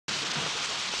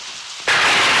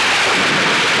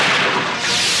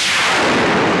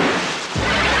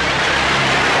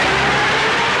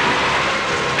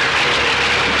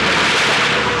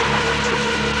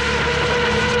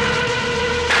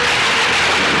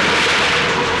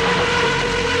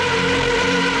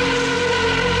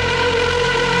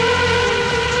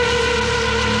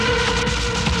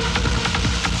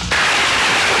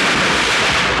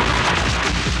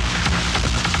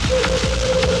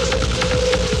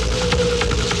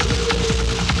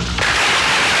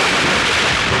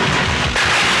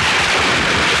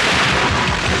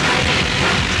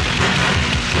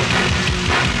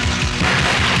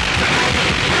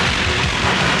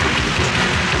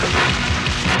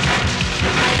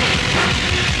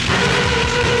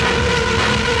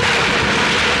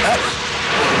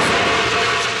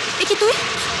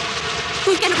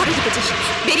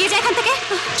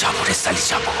যাবো রে সালি,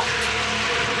 যাবো।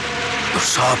 তোর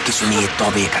সব কিছু নিয়ে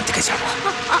তবে এখান থেকে যাবো।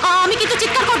 আমি কিন্তু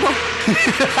চিৎকার করবো।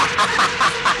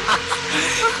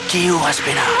 কেউ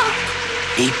আসবে না,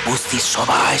 এই বস্তির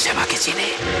সবাই শ্যামাকে চেনে।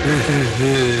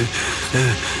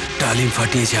 ডালিম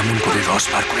ফাটিয়ে যেমন করে রস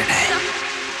বার করে নেয়,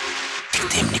 ঠিক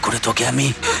তেমনি করে তোকে আমি।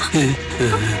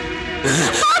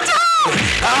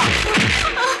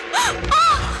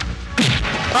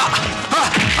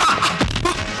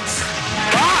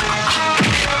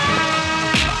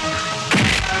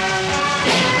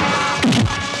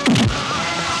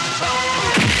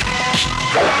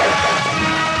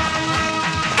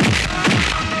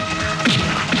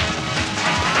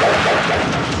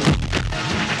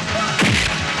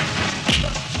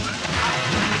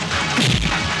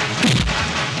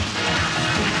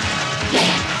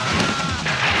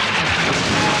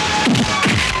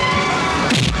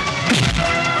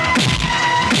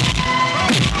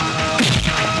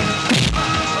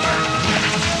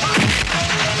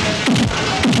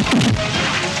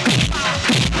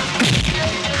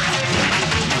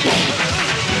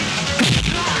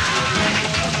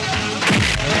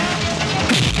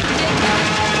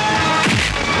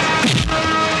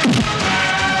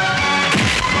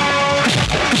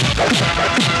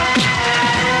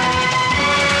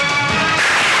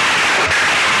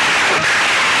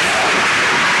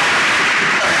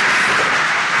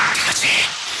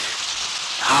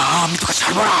 আমি তোকে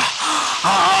ছাড়বো না,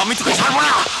 আমি তোকে ছাড়বো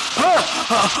না।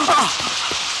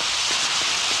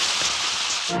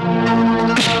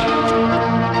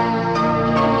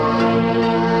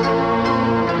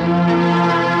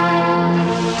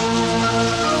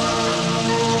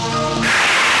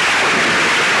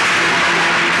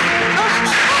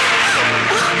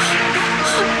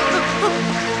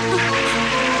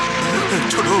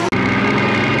 ছোট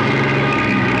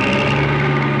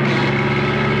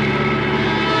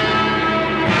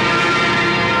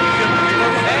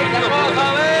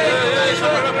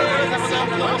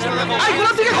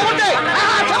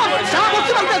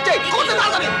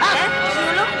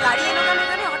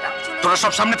তোরা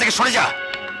সব সামনে থেকে সরে যা,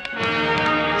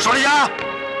 সরে যা,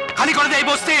 খালি করে দে এই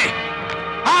বস্তি।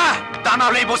 হ্যাঁ, তা না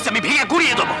হলে এই বস্তি আমি ভেঙে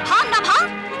গুড়িয়ে দেবো। ভাঙ না ভাঙ,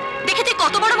 দেখে তুই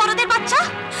কত বড় বড়দের বাচ্চা।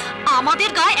 আমাদের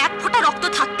গায়ে এক ফোঁটা রক্ত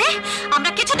থাকতে আমরা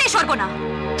কিছুতেই সরব না।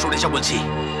 সরে যা বলছি।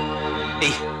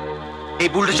 এই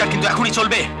বুলডোজার কিন্তু এখনই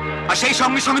চলবে, আর সেই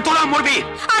সঙ্গে সঙ্গে তোরা মরবি।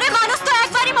 আরে মানুষ তো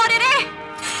একবারই মরে রে।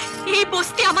 এই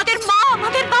বস্তি আমাদের মা,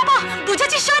 আমাদের বাবা,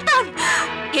 বুঝেছিস শয়তান?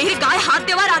 এর গায়ে হাত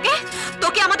দেওয়ার আগে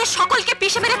তোকে আমাদের সকলকে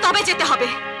পিষে মেরে তবে যেতে হবে।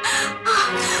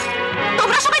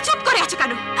 তোমরা সবাই চুপ করে আছো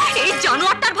কেন? এই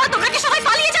জানোয়ারটার ভয় তোমরা কি সবাই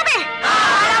পালিয়ে যাবে?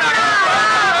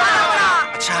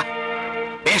 আচ্ছা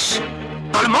বেশ,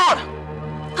 তাহলে মর।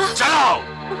 চালাও,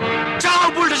 চালাও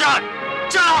বুলডোজার,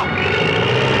 চালাও।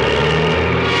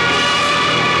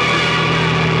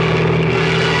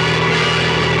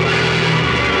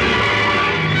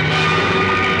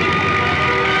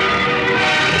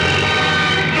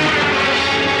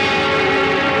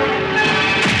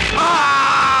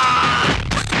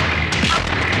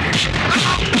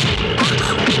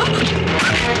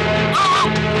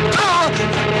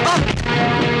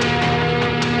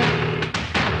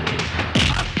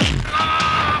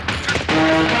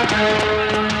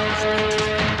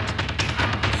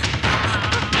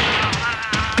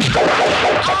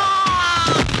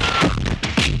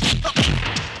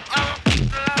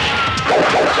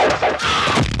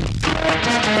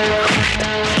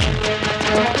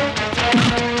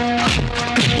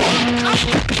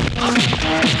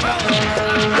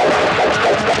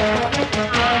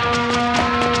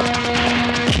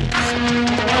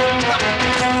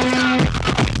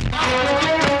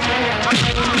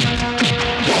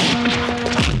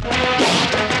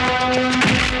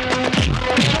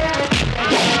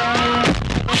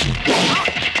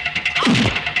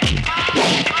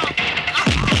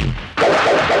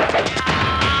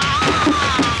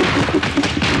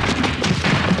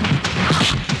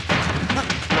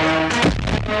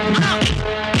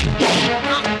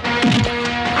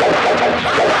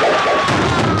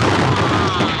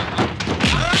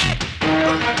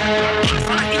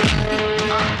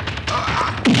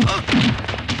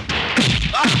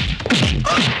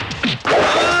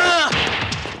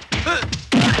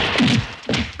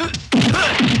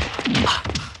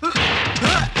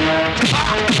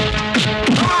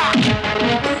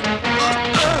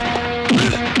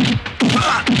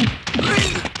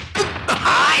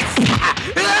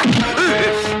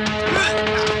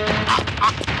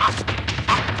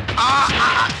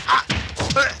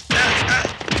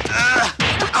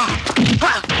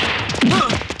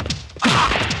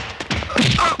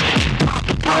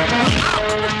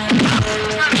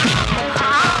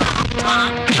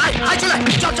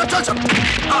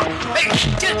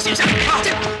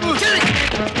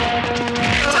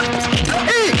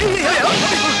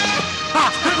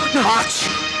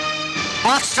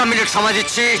 5টা মিনিট সময়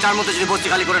দিচ্ছি, তার মধ্যে যদি বস্তি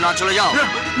খালি করে না চলে যাও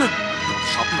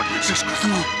সব শেষ করে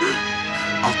দেবো।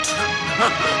 Out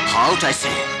out I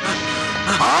say.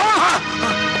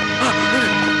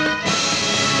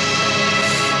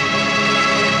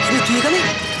 তুই এখানে?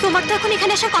 তোমার তো এখন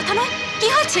এখানে আসার কথা নয়, কি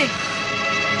হয়েছে?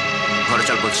 ঘরে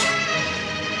চল বলছি।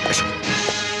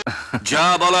 যা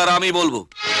বলার আমি বলবো।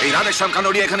 এই রাধেশ্যাম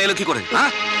কানোড়ি এখানে এলো কি করে?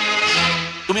 হ্যাঁ,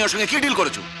 তুমি ওর সঙ্গে কি ডিল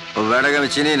করেছো? ও বেটাকে আমি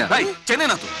চিনি না। ভাই চেনে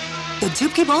না তো?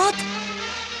 अजीब की बात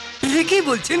ये কি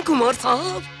বলছেন কুমার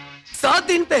সাহেব? 7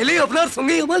 दिन पहले अपना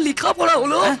संगे আমার লিখা পড়া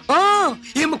হলো। हाँ,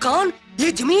 ये मकान ये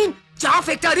जमीन 4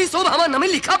 फैक्ट्री सब আমার নামে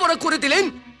লিখা পড়া করে দিলেন,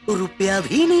 रुपया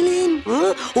भी নিলেন।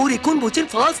 और এখন বলছেন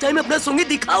ফার্স্ট টাইম আপনার সঙ্গে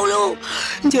দেখা হলো।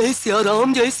 জয় সিয়ারাম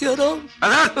জয় সিয়ারাম।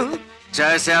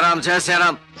 জয় সিয়ারাম জয়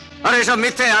সিয়ারাম। আরে এসব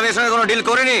মিথ্যে, আমি এর সঙ্গে কোনো ডিল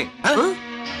করিনি।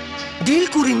 ডিল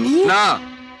করেননি? না।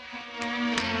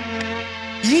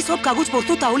 এই সব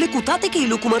কাগজপত্র তাহলে কোথা থেকে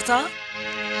এলো কুমার সাহেব?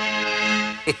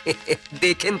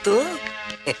 দেখেন তো,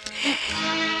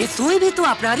 সই भी तो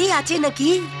আপনারই আছে নাকি?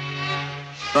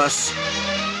 বস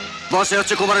বসে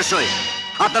হচ্ছে কুমারের সই।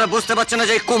 আপনারা বুঝতে পারছেন না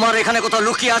যে এই কুমার এখানে কোথাও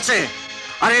লুকিয়ে আছে?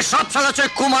 আর এই সব সাল হচ্ছে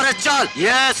কুমারের চাল।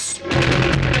 ইয়েস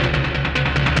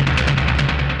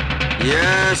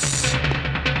ইয়েস,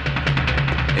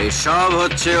 এই সব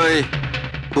হচ্ছে ওই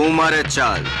কুমারের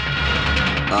চাল।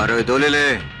 আর ওই দলিলে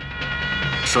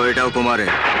সইটাও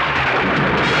কুমারের।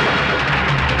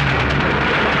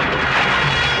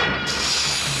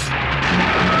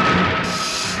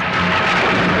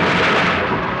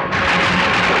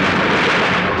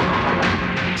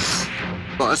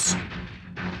 বস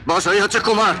বস ওই হচ্ছে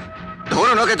কুমার,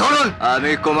 ধরুন ওকে ধরুন।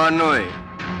 আমি কুমার নই,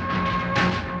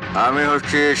 আমি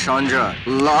হচ্ছি সঞ্জয়।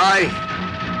 লাই,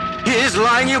 he is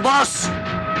lying you boss.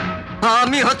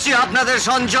 আমি হচ্ছি আপনাদের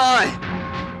সঞ্জয়,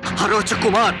 আর হচ্ছে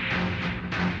কুমার।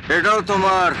 এটাও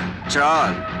তোমার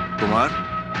চাল কুমার।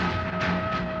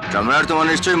 সম্রাট, তোমার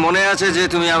নিশ্চয়ই মনে আছে যে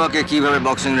তুমি আমাকে কিভাবে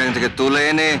বক্সিং রিং থেকে তুলে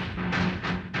এনে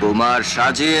কুমার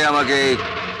সাজিয়ে আমাকে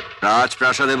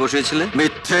রাজপ্রাসাদে বসিয়েছিলে।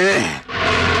 মিথ্যে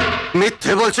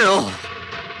মিথ্যে বলছে ও।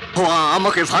 ও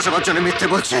আমাকে ফাঁসাবার জন্য মিথ্যে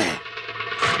বলছে।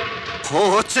 ও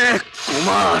হচ্ছে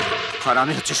কুমার আর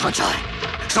আমি হচ্ছে সঞ্জয়।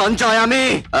 সঞ্জয় আমি।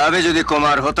 আমি যদি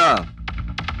কুমার হতাম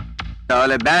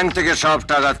তাহলে ব্যাংক থেকে সব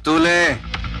টাকা তুলে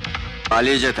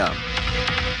পালিয়ে যেতাম,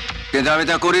 কিন্তু আমি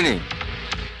তা করিনি।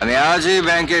 আমি আজই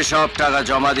ব্যাংকে সব টাকা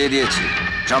জমা দিয়ে দিয়েছি।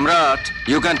 সম্রাট,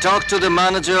 you can talk to the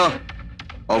manager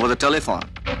over the telephone.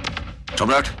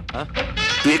 সম্রাট,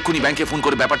 তুই এক্ষুনি ব্যাংকে ফোন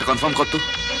করে ব্যাপারটা কনফার্ম করতো,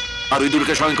 আর ওই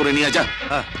দুলকে সঙ্গে করে নিয়ে যা।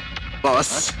 বস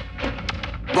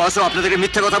বস, ও আপনাদেরকে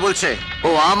মিথ্যে কথা বলছে। ও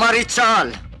আমারই চাল,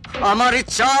 আমারই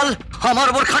চাল আমার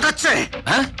উপর খাটাচ্ছে।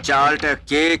 হ্যাঁ, চালটা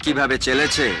কে কিভাবে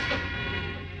চেলেছে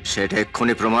সেটা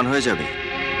এক্ষুনি প্রমাণ হয়ে যাবে।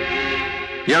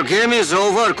 Your game is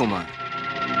over, Kumar.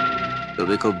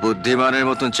 তুমি খুব বুদ্ধিমানের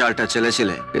মতন চালটা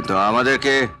চেলেছিলে, কিন্তু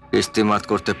আমাদেরকে ইস্তেমাত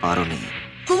করতে পারোনি।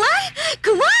 কুমার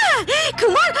কুমার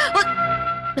কুমার,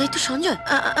 এই তো সঞ্জয়,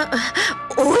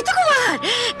 ওই তো কুমার।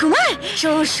 কুমার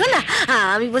শোন না,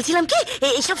 আমি বলছিলাম কি,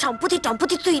 এইসব সম্পত্তি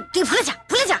টম্পত্তি তুই ভুলে যা,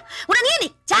 ভুলে যা। ওরা নিয়ে নে,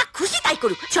 যা খুশি তাই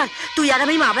করুক। চল, তুই আর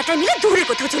আমি মা বেটায় মিলে দূরে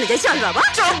কোথাও চলে যাই। চল বাবা।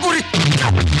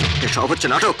 এসব হচ্ছে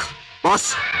নাটক বস।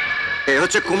 এ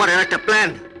হচ্ছে কুমারের একটা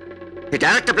প্ল্যান। এটা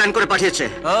একটা প্ল্যান করে পাঠিয়েছে।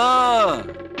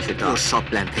 সেটা ওর সব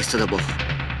প্ল্যান ভেস্তে দেবো।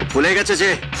 ও ভুলে গেছে যে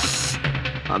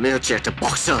আমি হচ্ছে একটা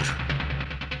বক্সার।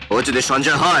 ও যদি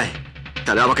সঞ্জয় হয়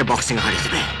তাহলে আমাকে বক্সিং হারিয়ে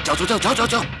দেবে। যাও যাও যাও যাও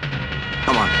যাও।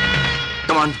 Come on,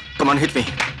 come on, come on, hit me,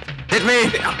 hit me.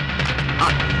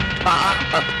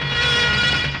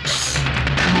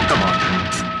 Come on,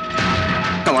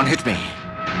 come on, hit me,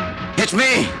 hit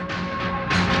me.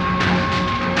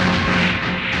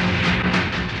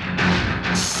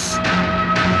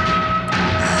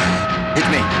 Hit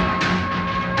me.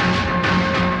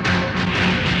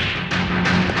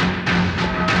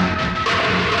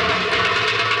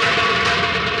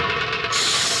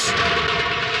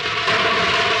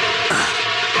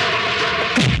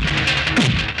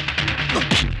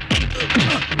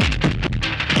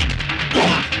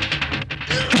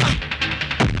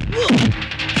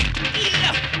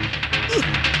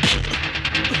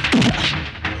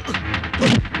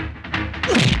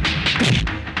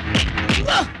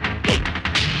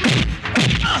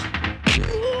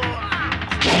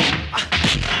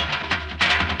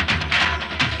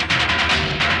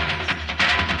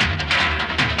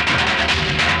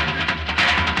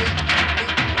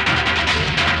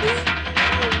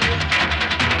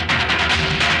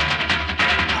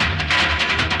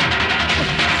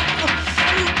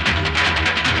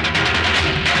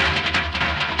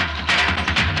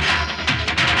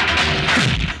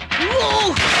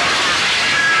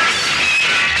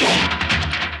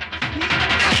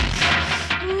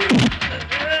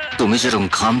 তুমি যেরকম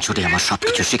ঘাম চড়ে আমার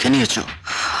সবকিছু শিখে নিয়েছো,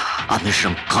 আমি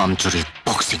সেরকম ঘাম চড়ে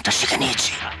বক্সিংটা শিখে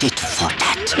নিয়েছি। Tit for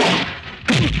tat.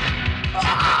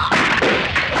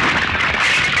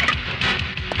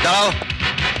 দাঁড়াও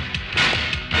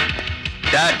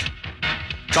ড্যাড,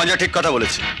 সঞ্জয় ঠিক কথা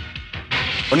বলেছে।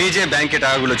 ও নিজে ব্যাংকে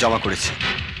টাকাগুলো জমা করেছে,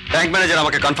 ব্যাংক ম্যানেজার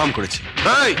আমাকে কনফার্ম করেছে।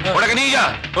 এই ওটাকে নিয়ে যা।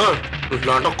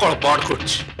 নাটক কর, পাঠ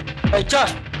করছি।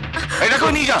 এটাকে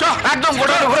নিয়ে যা, একদম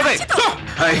গোটা ভরে দে।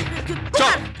 এই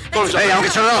এই আমাকে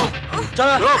ছেড়ে দাও।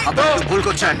 আপনারা কিন্তু ভুল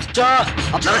করছেন,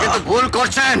 আপনারা কিন্তু ভুল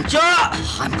করছেন।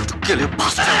 I'm going to kill you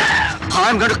bastard.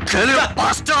 I'm going to kill you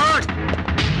bastard.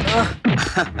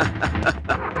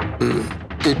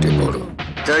 কেটে পড়ো।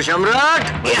 জয় সম্রাট।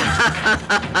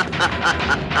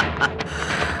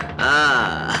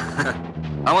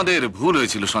 আমাদের ভুল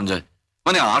হয়েছিল সঞ্জয়,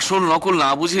 মানে আসল নকল না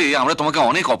বুঝে আমরা তোমাকে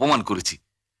অনেক অপমান করেছি।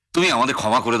 তুমি আমাদের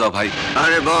ক্ষমা করে দাও ভাই।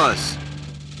 আরে বস,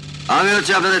 আমি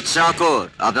হচ্ছে আপনাদের চাকর,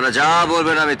 আপনারা যা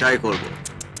বলবেন আমি তাই করব।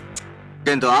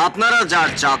 কিন্তু আপনারা যার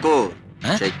চাকর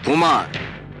সেই কুমার,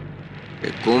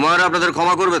 এই কুমার আপনাদের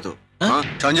ক্ষমা করবে তো?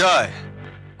 সঞ্জয়,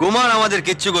 কুমার আমাদের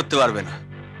কিচ্ছু করতে পারবে না,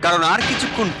 কারণ আর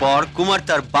কিছুক্ষণ পর কুমার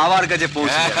তার বাবার কাছে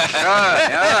পৌঁছে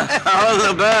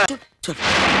যাবে।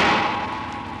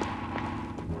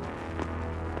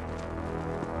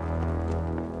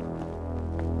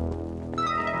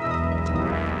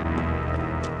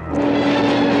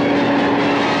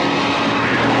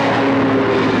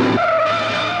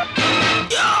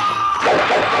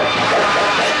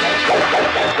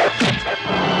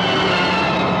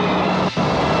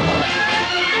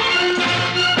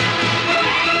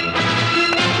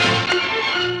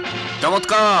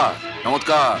 চমৎকার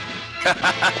চমৎকার।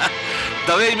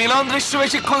 তবে এই মিলন দৃশ্য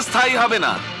বেশিক্ষণ স্থায়ী হবে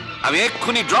না, আমি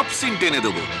এক্ষুনি ড্রপ সিন টেনে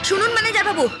দেবো। শুনুন ম্যানেজার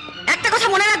বাবু, একটা কথা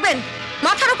মনে রাখবেন,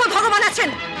 মাথার উপর ভগবান আছেন,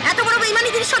 এত বড়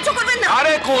বেঈমানিগিরি সহ্য করবেন না।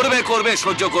 আরে করবে করবে,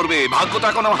 সহ্য করবে। ভাগ্য তো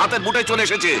এখন আমার হাতের বুটে চলে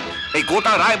এসেছে। এই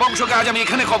গোটা রায় বংশকে আজ আমি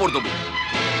এখানে খবর দেবো।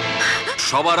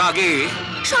 সবার আগে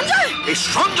সঞ্জয়, এই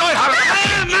সঞ্জয়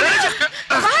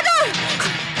বাহাদুর,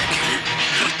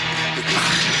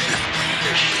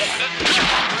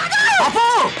 বাপু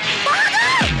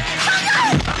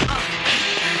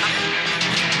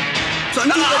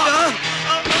সঞ্জু বেটা,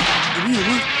 আমি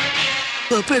আমার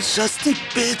বাপের শাস্তি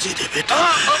পেয়েছি রে बेटा।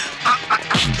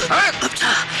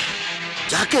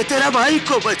 जाके तेरा भाई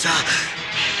को बचा,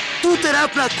 तू तेरा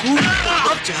अपना खून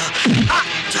बचा।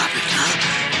 जा बेटा।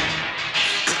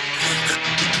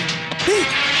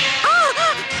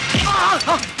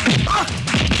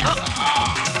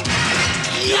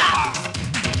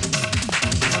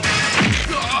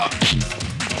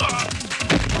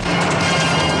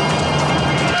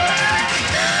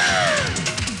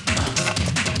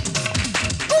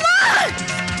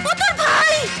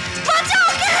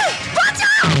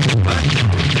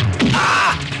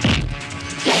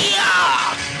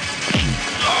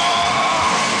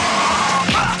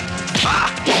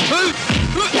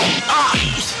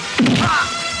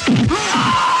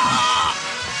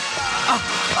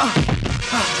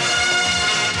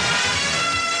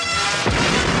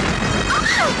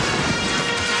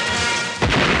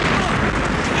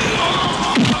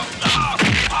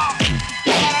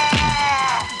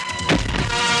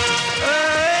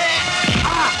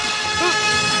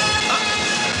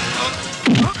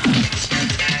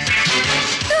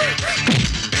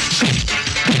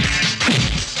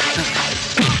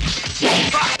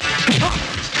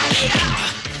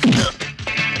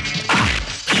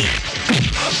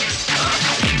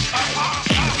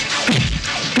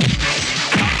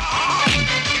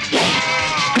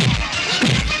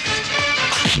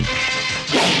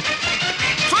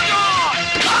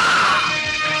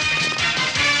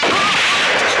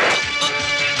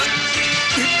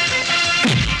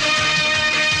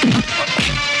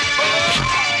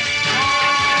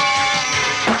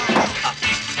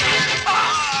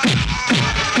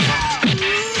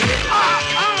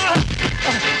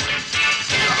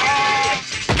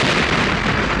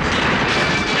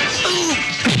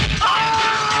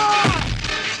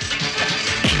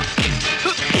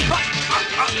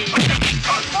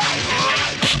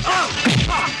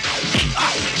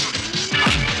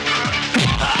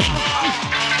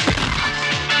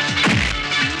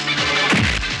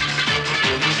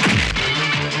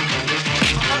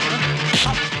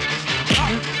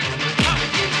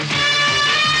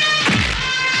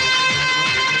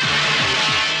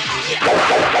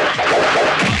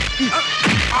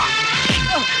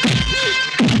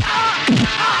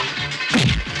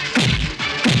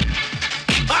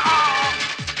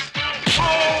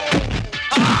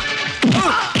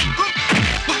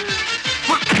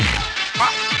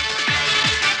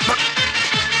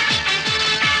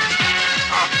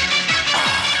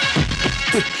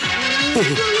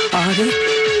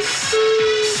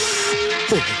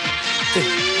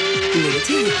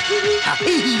 মেরেছি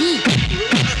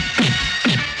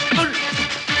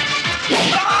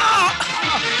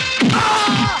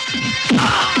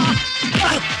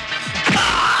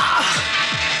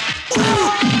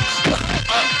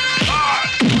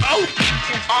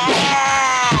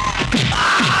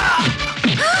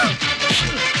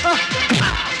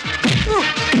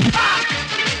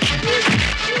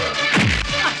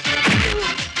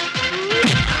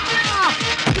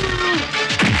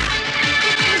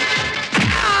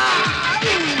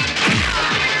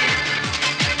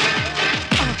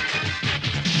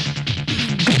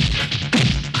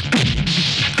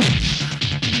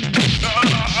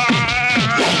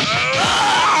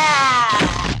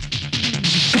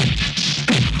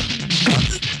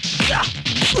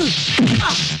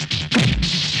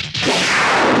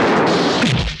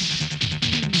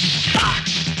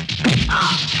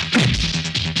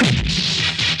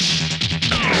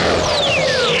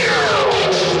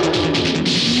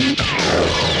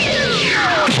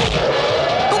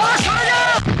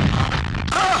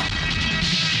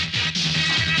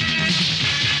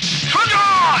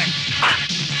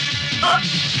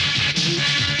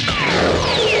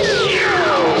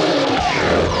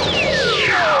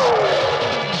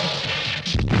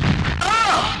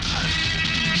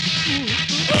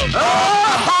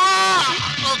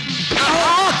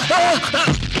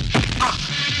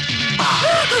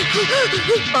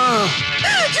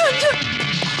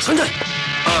সঞ্জয়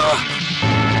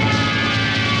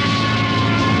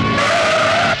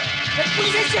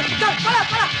পুলিশ এসছে, চল পালা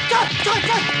পালা, চল চল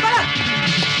চল পালা।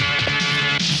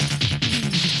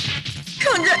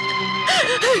 সঞ্জয়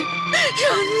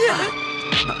সঞ্জয়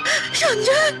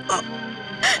সঞ্জয়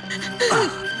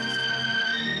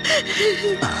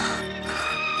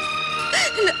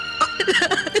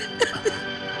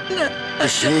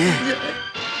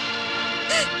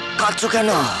কাঁদছো কেন?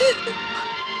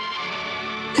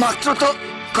 মাত্র তো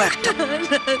কয়েকটা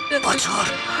বছর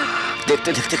দেখতে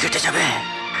দেখতে কেটে যাবে।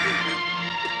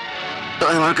 তো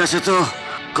আমার কাছে তো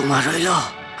কুমার রইল।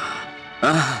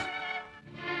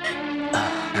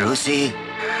 রোজি,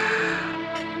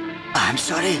 আই এম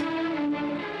সরি।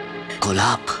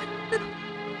 গোলাপ,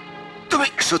 তুমি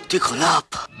সত্যি গোলাপ।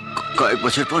 কয়েক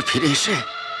বছর পর ফিরে এসে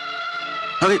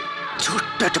আমি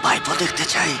ছোট্ট একটা ভাইপো দেখতে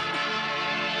চাই,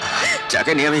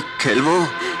 যাকে নিয়ে আমি খেলবো,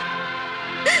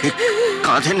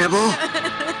 কাঁধে নেব,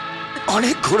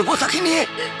 অনেক ঘুরবো তাকে নিয়ে।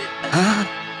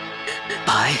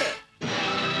 ভাই,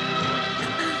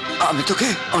 আমি তোকে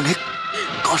অনেক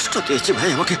কষ্ট দিয়েছি ভাই,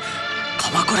 আমাকে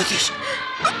ক্ষমা করে দিস।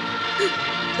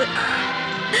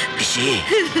 পিসি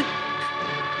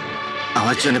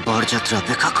আমার জন্য বরযাত্রা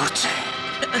অপেক্ষা করছে।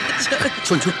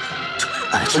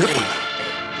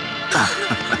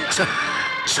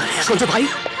 সঞ্জয় ভাই,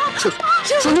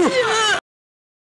 সঞ্জু